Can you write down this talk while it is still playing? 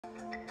I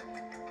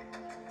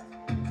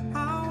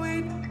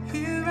wait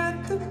here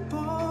at the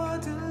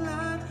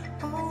borderline,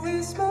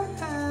 always my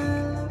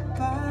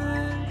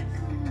alibi.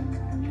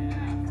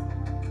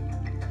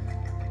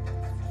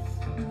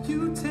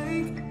 You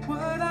take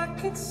what I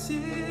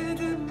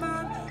consider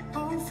mine,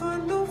 oh, for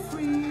no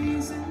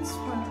reasons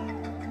why.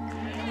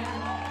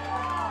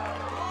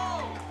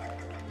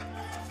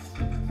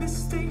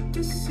 Mistake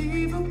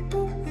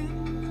deceivable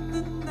in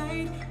the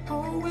night,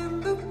 oh,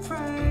 when the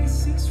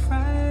price is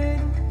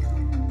right.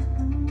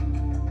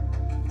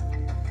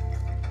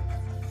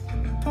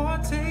 Poor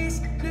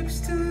taste, lips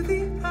to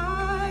the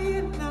eye,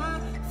 and I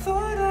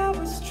thought I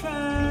was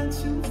trying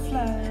to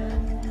fly.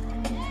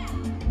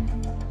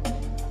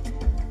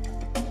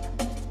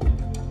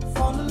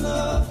 Fall in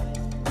love,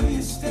 will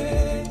you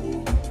stay?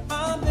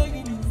 I'm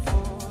begging you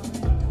for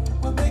it.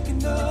 We're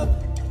making up,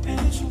 and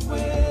it's your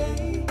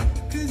way.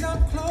 'Cause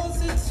I'm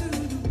closer to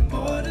the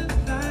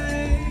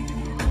borderline,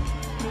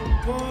 the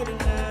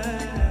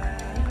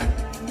borderline.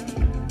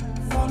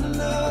 Fall in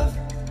love,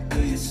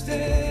 will you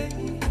stay?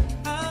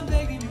 I'm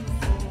begging you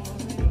for it.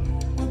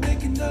 We're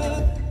making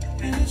up,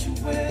 and it's your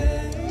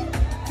way.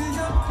 'Cause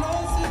I'm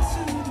closer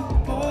to the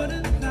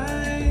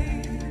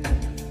borderline,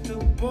 the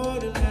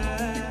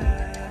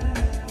borderline.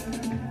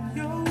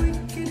 Your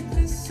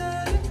wickedness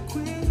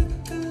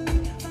unequivocally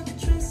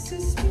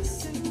addresses me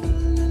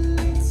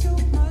similarly, too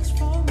much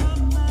for my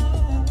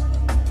mind.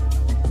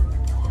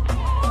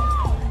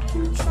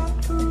 You try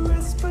to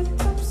rest, but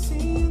I'm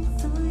seeing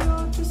through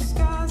your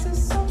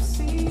disguises. I'm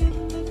seeing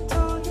the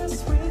darkness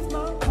with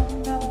my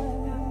own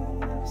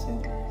eyes.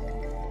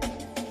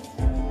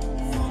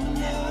 Fall in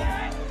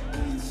love,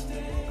 will you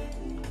stay?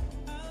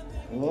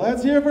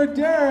 Let's hear for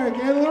Derek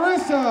and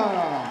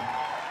Larissa.